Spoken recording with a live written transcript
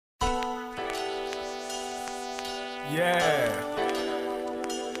Yeah.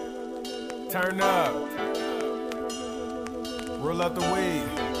 Turn up. Roll up the weed.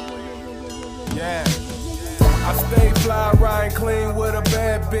 Yeah. I stay fly, riding clean with a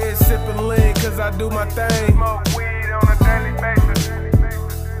bad bitch, sipping lean, cause I do my thing. Smoke weed on a daily basis.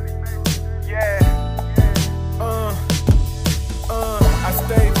 Yeah. I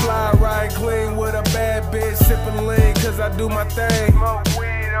stay fly, riding clean with a bad bitch, sipping lean, cause I do my thing. Smoke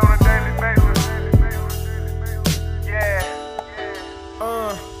weed on a daily basis. Yeah.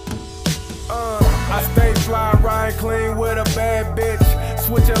 I stay fly, riding clean with a bad bitch.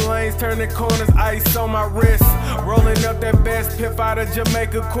 Switching lanes, turning corners, ice on my wrist. Rolling up that best piff out of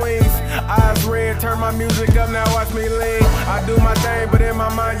Jamaica, Queens. Eyes red, turn my music up, now watch me lean. I do my thing, but in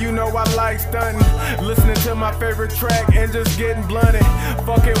my mind, you know I like stunting. Listening to my favorite track and just getting blunted.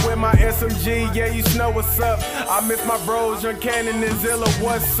 Fucking with my SMG, yeah, you know what's up. I miss my bros, Young Cannon and Zilla,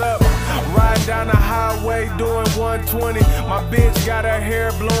 what's up? Riding down the highway, doing 120. My bitch got her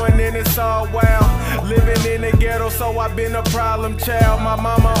hair blowing and it's all wild. Living in the ghetto, so I been a problem child. My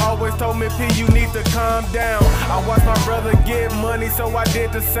mama always told me, P, you need to calm down. I watched my brother get money, so I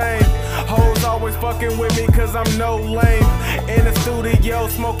did the same. Hoes always fucking with me, cause I'm no lame. In the studio,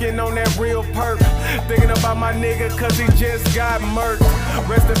 smoking on that real perk. Thinking about my nigga, cause he just got murked.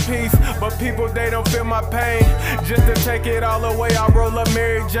 Rest in peace, but people, they don't feel my pain. Just to take it all away, I roll up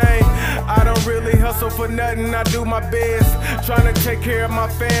Mary Jane. I don't really hustle for nothing, I do my best. Trying to take care of my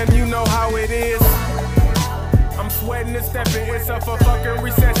fam, you know how it is. I'm sweating and stepping, it's up for fucking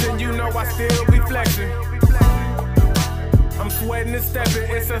recession, you know I still be flexing. I'm sweating and stepping,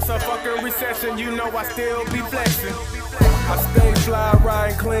 it's up for fucking recession, you know I still be flexing. I stay fly,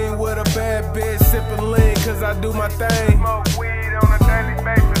 riding clean with a bad bitch, sipping lean, cause I do my thing. Smoke weed on a daily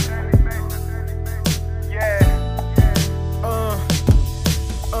basis. Yeah.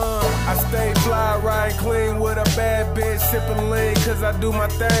 I stay fly, riding clean with a bad bitch, sipping lean, cause I do my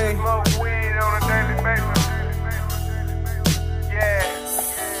thing. Smoke weed on a daily basis. Yeah.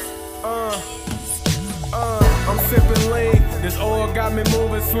 I'm sipping lean, this oil got me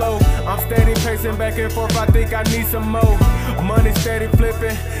moving slow. I'm steady pacing back and forth, I think I need some more. Money steady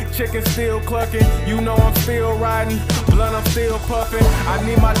flipping, chicken still clucking. You know I'm still riding, blunt I'm still puffing. I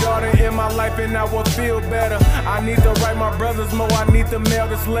need my daughter in my life and I will feel better. I need to write my brothers more, I need to mail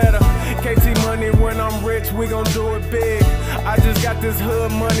this letter. KT money, when I'm rich, we gon' do it big. I just got this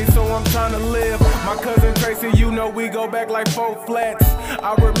hood money, so I'm trying to live. My cousin Tracy, you know we go back like 4 flats.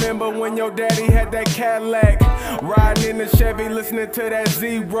 I remember when your daddy had that Cadillac. Riding in the Chevy, listening to that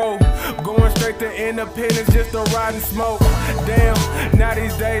Zero. Going straight to Independence just to ride and smoke. Damn, now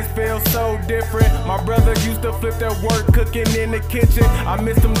these days feel so different. My brother used to flip that work, cooking in the kitchen. I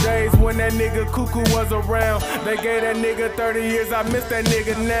miss them days when that nigga Cuckoo was around. They gave that nigga 30 years, I miss that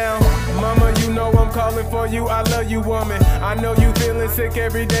nigga now. Mama, you know I'm calling for you, I love you, woman. I know you feeling sick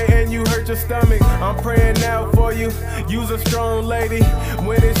every day and you hurt your stomach. I'm praying out for you, you's a strong lady.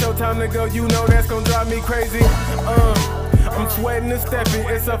 When it's your time to go, you know that's gonna drive me crazy. I'm sweating and stepping,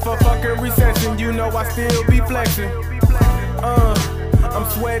 it's up for fucking recession, you know I still be flexing. I'm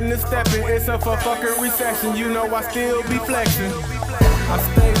sweating and stepping, it's up for fucking recession, you know I still be flexing. I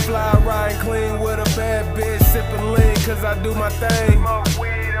stay fly, riding clean with a bad bitch, sipping lean, cause I do my thing. Smoke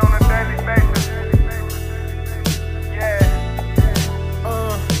weed on a daily basis. Yeah.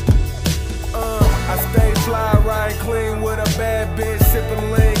 I stay fly, riding clean with a bad bitch,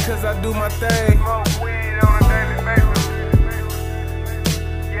 sipping lean, cause I do my thing. Smoke